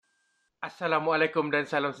Assalamualaikum dan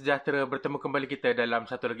salam sejahtera. Bertemu kembali kita dalam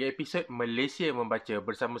satu lagi episod Malaysia Membaca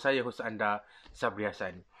bersama saya, hos anda, Sabri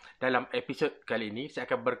Hassan. Dalam episod kali ini, saya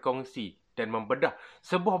akan berkongsi dan membedah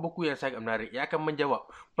sebuah buku yang sangat menarik yang akan menjawab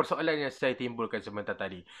persoalan yang saya timbulkan sebentar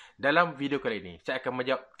tadi. Dalam video kali ini, saya akan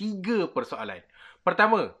menjawab 3 persoalan.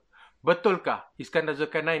 Pertama, betulkah Iskandar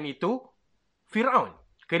Zulkarnain itu Firaun?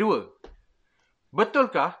 Kedua,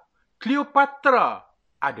 betulkah Cleopatra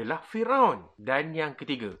adalah Firaun? Dan yang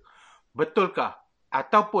ketiga, betulkah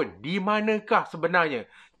ataupun di manakah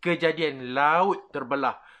sebenarnya kejadian laut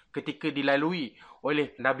terbelah ketika dilalui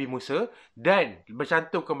oleh Nabi Musa dan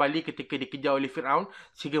bercantum kembali ketika dikejar oleh Firaun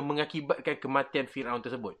sehingga mengakibatkan kematian Firaun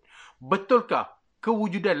tersebut? Betulkah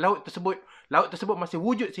kewujudan laut tersebut? Laut tersebut masih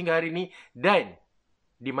wujud sehingga hari ini dan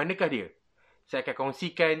di manakah dia? Saya akan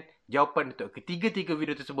kongsikan jawapan untuk ketiga-tiga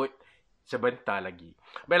video tersebut sebentar lagi.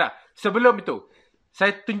 Baiklah, sebelum itu,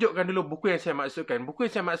 saya tunjukkan dulu buku yang saya maksudkan. Buku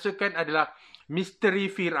yang saya maksudkan adalah Misteri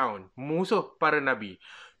Firaun, Musuh Para Nabi.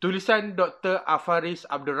 Tulisan Dr. Afaris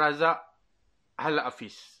Abdul Razak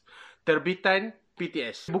Al-Hafiz. Terbitan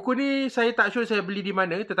PTS. Buku ni saya tak sure saya beli di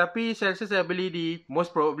mana, tetapi saya rasa saya beli di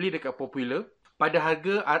most probably dekat Popular pada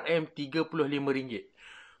harga RM35.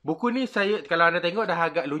 Buku ni saya, kalau anda tengok, dah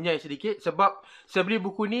agak lunyai sedikit sebab saya beli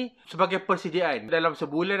buku ni sebagai persediaan dalam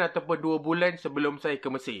sebulan ataupun 2 bulan sebelum saya ke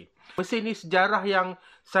Mesir. Mesir ni sejarah yang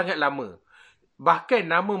sangat lama. Bahkan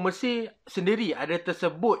nama Mesir sendiri ada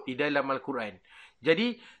tersebut di dalam Al-Quran.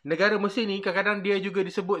 Jadi negara Mesir ni kadang-kadang dia juga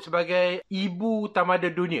disebut sebagai ibu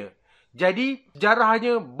tamadun dunia. Jadi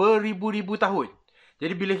sejarahnya beribu-ribu tahun.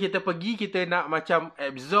 Jadi bila kita pergi, kita nak macam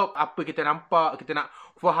absorb apa kita nampak, kita nak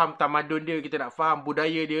faham tamadun dia, kita nak faham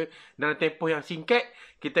budaya dia dalam tempoh yang singkat,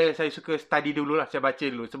 saya suka study dululah, saya baca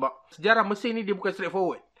dulu. Sebab sejarah Mesir ni dia bukan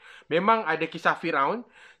straightforward. Memang ada kisah Firaun,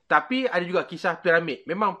 tapi ada juga kisah piramid.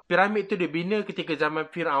 Memang piramid tu dia bina ketika zaman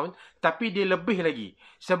Firaun, tapi dia lebih lagi.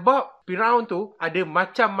 Sebab Firaun tu ada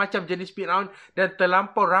macam-macam jenis Firaun dan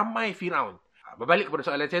terlampau ramai Firaun. Berbalik kepada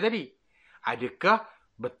soalan saya tadi. Adakah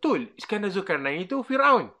betul Iskandar Zulkarnain itu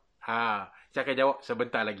Firaun? Saya akan jawab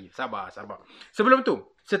sebentar lagi. Sabar. Sebelum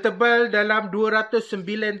tu, setebal dalam 301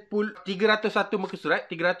 muka surat,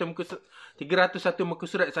 301 muka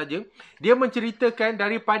surat saja, dia menceritakan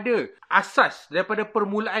daripada asas, daripada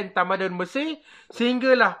permulaan tamadun Mesir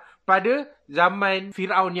sehinggalah pada zaman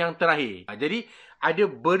Firaun yang terakhir. Jadi ada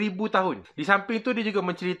beribu tahun. Di samping tu dia juga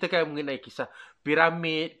menceritakan mengenai kisah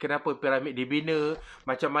piramid, kenapa piramid dibina,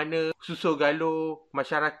 macam mana susul galur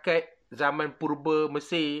masyarakat zaman purba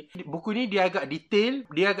Mesir. Buku ni dia agak detail.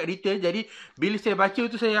 Jadi bila saya baca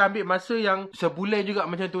tu, saya ambil masa yang sebulan juga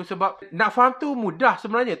macam tu. Sebab nak faham tu mudah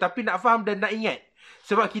sebenarnya, tapi nak faham dan nak ingat.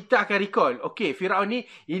 Sebab kita akan recall, okay, Firaun ni,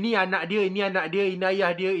 ini anak dia, ini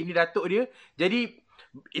ayah dia, ini datuk dia. Jadi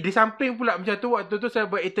di samping pula macam tu, waktu tu saya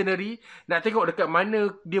buat itinerary, nak tengok dekat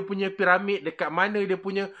mana dia punya piramid, dekat mana dia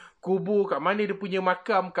punya kubur, kat mana dia punya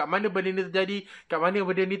makam, kat mana benda ni terjadi, kat mana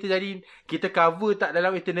benda ni terjadi. Kita cover tak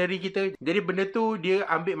dalam itinerary kita. Jadi benda tu dia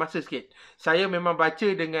ambil masa sikit. Saya memang baca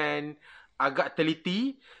dengan agak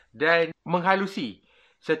teliti dan menghalusi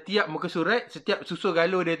setiap muka surat, setiap susul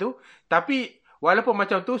galur dia tu. Tapi walaupun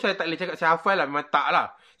macam tu, saya tak boleh cakap saya hafal lah. Memang tak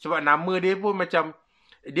lah. Sebab nama dia pun macam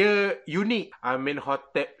dia unik.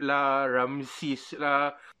 Amenhotep lah, Ramses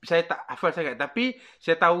lah. Saya tak hafal sangat. Tapi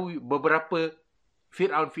saya tahu beberapa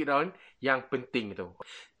Firaun yang penting tu.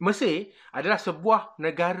 Mesir adalah sebuah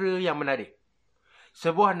negara yang menarik.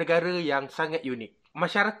 Sebuah negara yang sangat unik.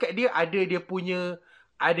 Masyarakat dia ada dia punya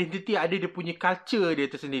identiti, ada dia punya culture dia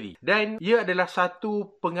tersendiri. Dan ia adalah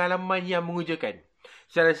satu pengalaman yang mengujakan.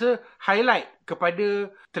 Saya rasa highlight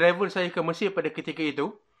kepada travel saya ke Mesir pada ketika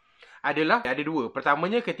itu adalah ada 2.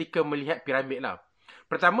 Pertamanya ketika melihat piramid lah.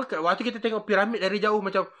 Pertama, waktu kita tengok piramid dari jauh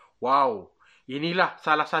macam, wow, inilah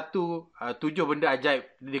salah satu 7 benda ajaib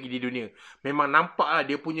di dunia. Memang nampak lah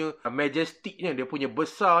dia punya majesticnya, dia punya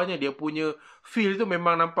besarnya, dia punya feel tu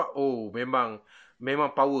memang nampak, oh, memang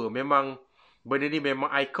power, memang benda ni memang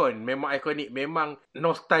ikon, memang ikonik, memang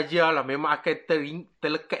nostalgia lah, memang akan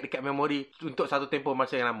terlekat dekat memori untuk satu tempoh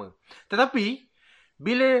masa yang lama. Tetapi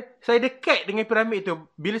bila saya dekat dengan piramid tu,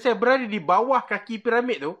 bila saya berada di bawah kaki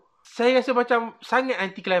piramid tu, saya rasa macam sangat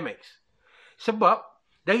anti climax. Sebab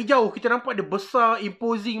dari jauh kita nampak dia besar,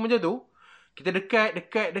 imposing macam tu. Kita dekat.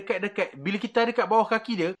 Bila kita dekat bawah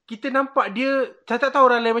kaki dia, kita nampak dia, saya tak tahu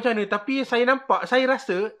orang lain macam mana, tapi saya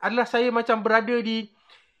rasa adalah saya macam berada di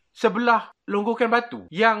sebelah longgokan batu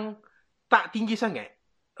yang tak tinggi sangat.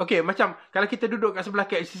 Okay, macam kalau kita duduk kat sebelah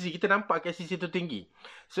KLCC, kita nampak KLCC tu tinggi.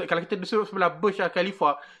 So, kalau kita duduk sebelah Burj Al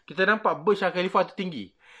Khalifa, kita nampak Burj Al Khalifa tu tinggi.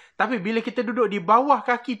 Tapi bila kita duduk di bawah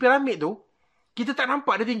kaki piramid tu, kita tak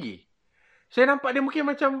nampak dia tinggi. Saya nampak dia mungkin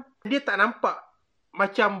macam, dia tak nampak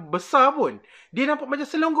macam besar pun. Dia nampak macam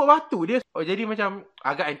selonggok batu. Jadi macam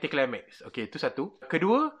agak anti-climax. Okay, itu satu.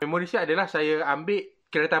 Kedua, memori saya adalah saya ambil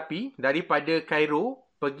kereta api daripada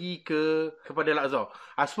Cairo pergi kepada Luxor.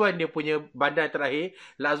 Aswan dia punya bandar terakhir.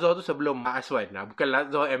 Luxor tu sebelum Aswan. Bukan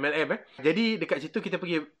Luxor MLM. Jadi dekat situ kita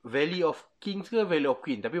pergi Valley of Kings ke Valley of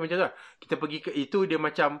Queen. Tapi macam tu lah. Kita pergi ke itu, dia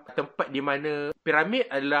macam tempat di mana piramid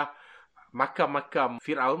adalah makam-makam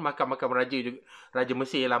Firaun, makam-makam raja juga, raja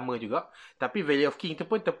Mesir lama juga. Tapi Valley of King tu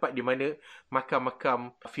pun tempat di mana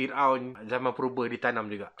makam-makam Firaun zaman purba ditanam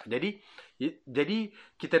juga. Jadi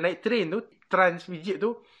kita naik train tu, Trans Egypt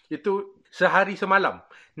tu, itu sehari semalam.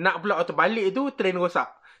 Nak pula waktu balik tu train rosak.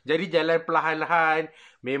 Jadi jalan perlahan-lahan,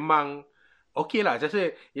 memang okey lah. Saya rasa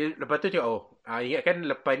lepas tu cakap, ingat kan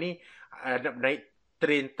lepas ni nak naik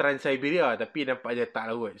train Trans-Siberia, tapi nampaknya tak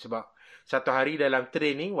lah kot. Sebab satu hari dalam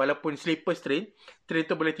train ni, walaupun sleeper train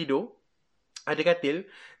tu boleh tidur, ada katil,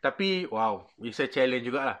 tapi wow, it's a challenge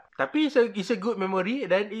jugalah. Tapi it's a good memory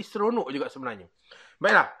dan it's seronok juga sebenarnya.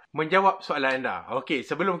 Baiklah, menjawab soalan anda. Okey,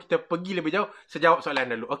 sebelum kita pergi lebih jauh, saya jawab soalan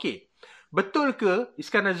anda dulu. Okey, betul ke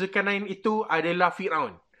Iskandar Zulkarnain itu adalah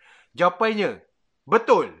Firaun? Jawapannya,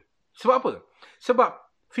 betul. Sebab apa? Sebab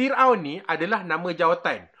Firaun ni adalah nama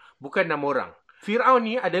jawatan, bukan nama orang. Firaun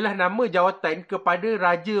ni adalah nama jawatan kepada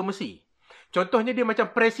Raja Mesir. Contohnya dia macam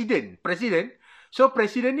presiden. So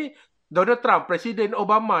presiden ni Donald Trump, Presiden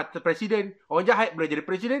Obama, presiden orang jahat boleh jadi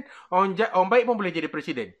presiden, orang baik pun boleh jadi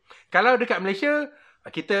presiden. Kalau dekat Malaysia,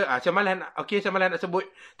 kita saya malas nak sebut,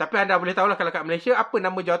 tapi anda boleh tahulah kalau kat Malaysia apa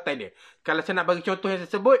nama jawatan dia. Kalau saya nak bagi contoh yang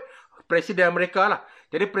saya sebut, Presiden Amerika lah.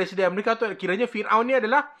 Jadi Presiden Amerika tu kiranya Firaun ni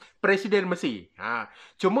adalah Presiden Mesir.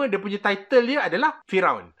 Cuma dia punya title dia adalah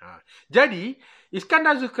Firaun. Jadi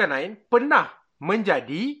Iskandar Zulkarnain pernah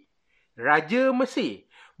menjadi Raja Mesir.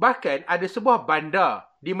 Bahkan ada sebuah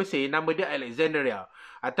bandar di Mesir, nama dia Alexandria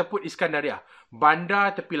ataupun Iskandaria.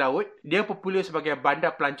 Bandar tepi laut, dia popular sebagai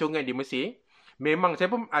bandar pelancongan di Mesir. Memang saya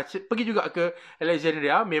pun pergi juga ke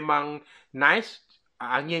Alexandria, memang nice,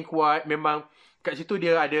 angin kuat, memang kat situ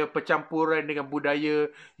dia ada percampuran dengan budaya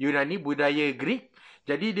Yunani, budaya Greek.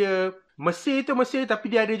 Jadi dia Mesir tu Mesir, tapi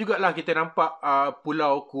dia ada jugalah kita nampak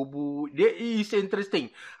pulau kubu. Dia is interesting.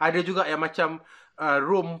 Ada juga yang macam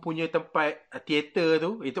Rome punya tempat teater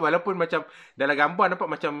tu. Itu walaupun macam dalam gambar nampak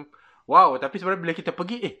macam wow, tapi sebenarnya bila kita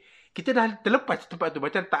pergi, kita dah terlepas tempat tu.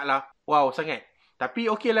 Macam taklah wow sangat. Tapi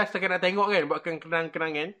okey lah setakat nak tengok kan, buatkan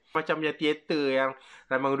kenang-kenangan. Macam yang teater yang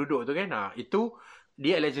ramai orang duduk tu kan. Itu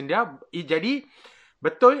di Alexandria. Jadi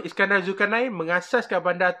betul Iskandar Zulkarnain mengasaskan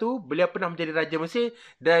bandar tu. Beliau pernah menjadi Raja Mesir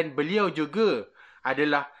dan beliau juga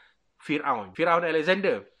adalah Firaun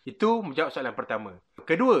Alexander. Itu menjawab soalan pertama.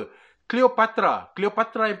 Kedua, Cleopatra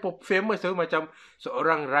yang famous tu, macam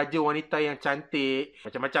seorang raja wanita yang cantik,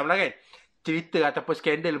 macam-macam lah kan cerita ataupun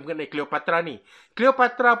skandal mengenai Cleopatra ni.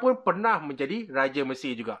 Cleopatra pun pernah menjadi Raja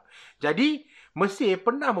Mesir juga. Jadi Mesir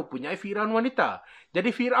pernah mempunyai Firaun wanita.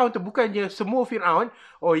 Jadi Firaun tu bukannya semua Firaun,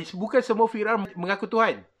 bukan semua Firaun mengaku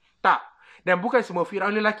Tuhan. Tak. Dan bukan semua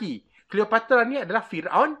Firaun lelaki. Cleopatra ni adalah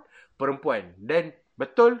Firaun perempuan. Dan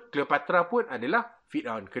betul Cleopatra pun adalah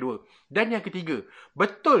Firaun kedua. Dan yang ketiga,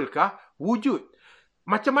 betulkah wujud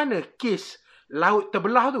macam mana kes laut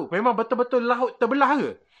terbelah tu? Memang betul-betul laut terbelah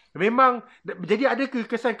ke? Memang jadi ada ke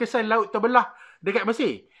kesan-kesan laut terbelah dekat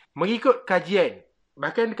Mesir? Mengikut kajian,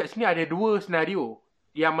 bahkan dekat sini ada dua senario.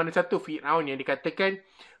 Yang mana satu Firaun yang dikatakan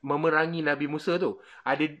memerangi Nabi Musa tu.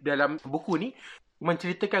 Ada dalam buku ni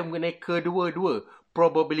menceritakan mengenai kedua-dua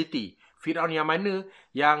probability. Firaun yang mana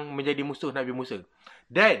yang menjadi musuh Nabi Musa.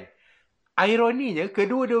 Dan ironinya,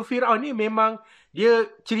 kedua-dua Firaun ni memang dia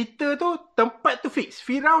cerita tu, tempat tu fix.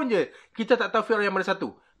 Firaun je. Kita tak tahu Firaun yang mana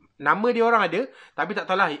satu. Nama dia orang ada, tapi tak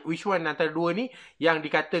tahulah which one antara dua ni yang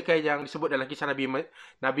dikatakan, yang disebut dalam kisah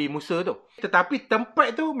Nabi Musa tu. Tetapi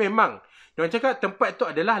tempat tu memang, diorang cakap tempat tu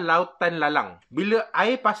adalah lautan lalang. Bila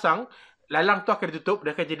air pasang, lalang tu akan ditutup,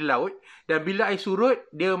 dia akan jadi laut. Dan bila air surut,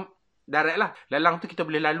 dia darat lah. Lalang tu kita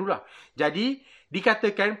boleh lalu lah. Jadi,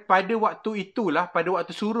 dikatakan pada waktu itulah, pada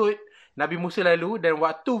waktu surut, Nabi Musa lalu dan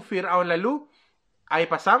waktu Firaun lalu, air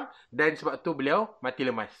pasang dan sebab tu beliau mati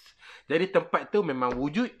lemas. Jadi tempat tu memang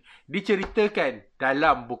wujud, diceritakan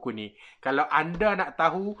dalam buku ni. Kalau anda nak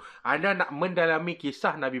tahu, anda nak mendalami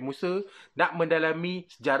kisah Nabi Musa, nak mendalami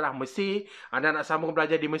sejarah Mesir, anda nak sambung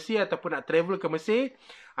belajar di Mesir ataupun nak travel ke Mesir,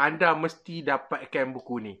 anda mesti dapatkan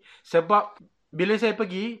buku ni. Sebab bila saya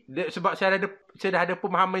pergi, sebab saya dah ada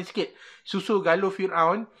pemahaman sikit susul galuh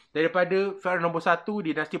Firaun daripada Firaun nombor 1,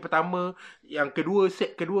 dinasti pertama, yang kedua,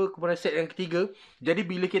 set kedua, kemudian set yang ketiga. Jadi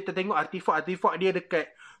bila kita tengok artifak-artifak dia dekat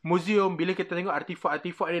museum, bila kita tengok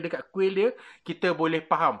artifak-artifak dia dekat kuil dia, kita boleh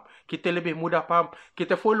faham. Kita lebih mudah faham.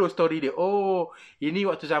 Kita follow story dia. Oh, ini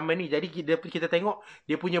waktu zaman ni. Jadi kita tengok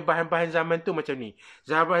dia punya bahan-bahan zaman tu macam ni.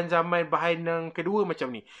 Zaman-zaman bahan yang kedua macam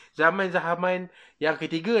ni. Zaman-zaman yang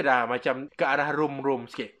ketiga dah macam ke arah Rom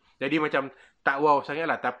sikit. Jadi macam tak wow sangat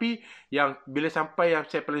lah. Tapi yang bila sampai yang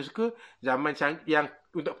saya paling suka, zaman yang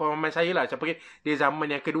untuk pemahaman saya lah, sampai dia zaman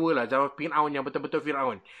yang kedua lah, zaman Fir'aun, yang betul-betul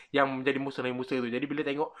Fir'aun yang menjadi musuh Nabi Musa tu. Jadi bila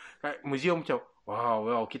tengok kat museum macam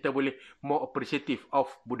wow, kita boleh more appreciative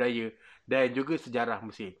of budaya dan juga sejarah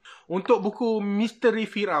Mesir. Untuk buku Misteri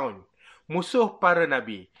Fir'aun, Musuh Para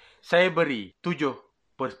Nabi, saya beri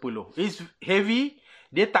 7/10. It's heavy.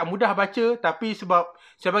 Dia tak mudah baca, tapi sebab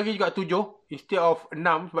saya bagi juga 7 instead of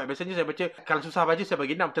 6. Sebab biasanya saya baca, kalau susah baca saya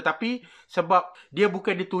bagi 6. Tetapi sebab dia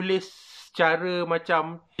bukan ditulis secara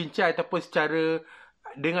macam cincai ataupun secara,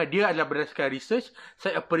 dengan dia adalah berdasarkan research.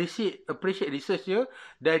 Saya appreciate research dia,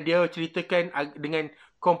 dan dia ceritakan dengan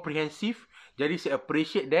komprehensif. Jadi saya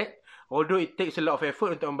appreciate that. Although it takes a lot of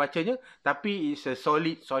effort untuk membacanya, tapi it's a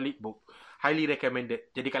solid book. Highly recommended.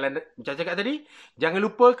 Jadi kalau anda, macam cakap tadi, jangan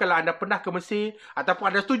lupa kalau anda pernah ke Mesir, ataupun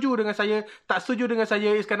anda setuju dengan saya, tak setuju dengan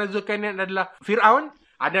saya, Iskandar Zulkarnain adalah Fir'aun,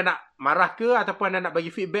 anda nak marah ke, ataupun anda nak bagi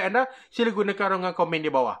feedback anda, sila gunakan ruangan komen di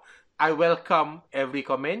bawah. I welcome every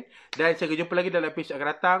comment. Dan saya jumpa lagi dalam episod akan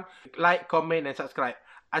datang. Like, comment dan subscribe.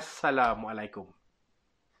 Assalamualaikum.